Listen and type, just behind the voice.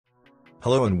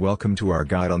Hello and welcome to our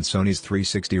guide on Sony's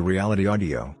 360 Reality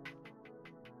Audio.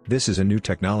 This is a new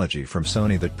technology from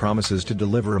Sony that promises to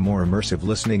deliver a more immersive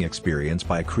listening experience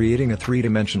by creating a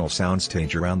three-dimensional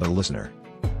soundstage around the listener.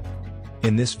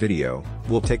 In this video,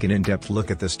 we'll take an in-depth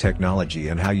look at this technology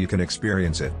and how you can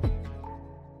experience it.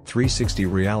 360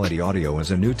 Reality Audio is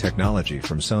a new technology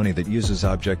from Sony that uses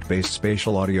object-based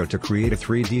spatial audio to create a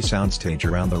 3D soundstage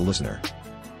around the listener.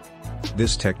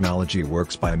 This technology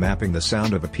works by mapping the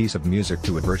sound of a piece of music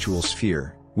to a virtual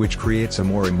sphere, which creates a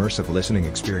more immersive listening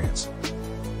experience.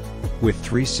 With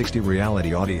 360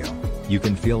 Reality Audio, you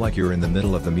can feel like you're in the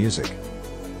middle of the music,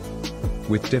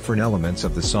 with different elements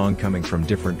of the song coming from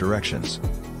different directions.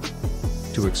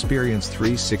 To experience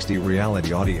 360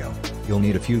 Reality Audio, you'll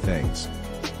need a few things.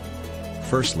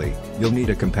 Firstly, you'll need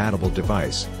a compatible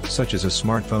device, such as a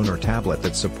smartphone or tablet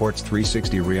that supports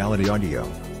 360 Reality Audio.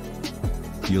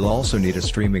 You'll also need a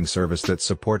streaming service that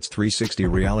supports 360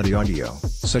 Reality Audio,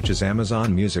 such as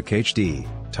Amazon Music HD,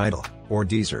 Tidal, or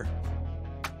Deezer.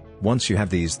 Once you have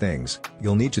these things,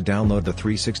 you'll need to download the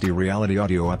 360 Reality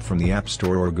Audio app from the App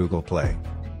Store or Google Play.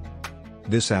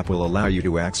 This app will allow you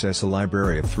to access a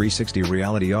library of 360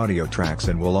 Reality Audio tracks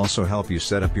and will also help you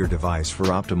set up your device for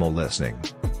optimal listening.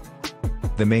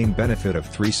 The main benefit of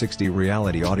 360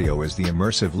 Reality Audio is the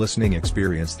immersive listening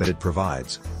experience that it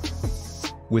provides.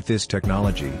 With this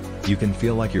technology, you can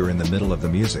feel like you're in the middle of the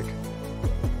music,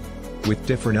 with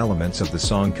different elements of the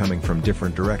song coming from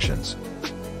different directions.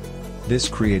 This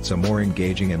creates a more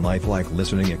engaging and lifelike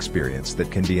listening experience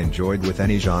that can be enjoyed with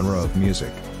any genre of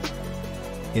music.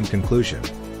 In conclusion,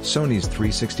 Sony's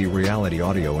 360 Reality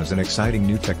Audio is an exciting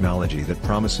new technology that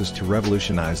promises to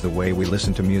revolutionize the way we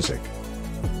listen to music.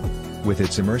 With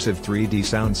its immersive 3D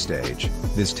soundstage,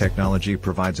 this technology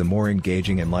provides a more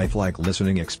engaging and lifelike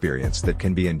listening experience that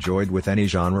can be enjoyed with any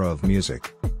genre of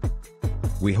music.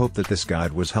 We hope that this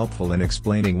guide was helpful in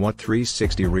explaining what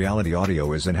 360 Reality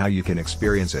Audio is and how you can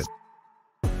experience it.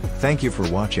 Thank you for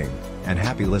watching, and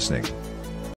happy listening.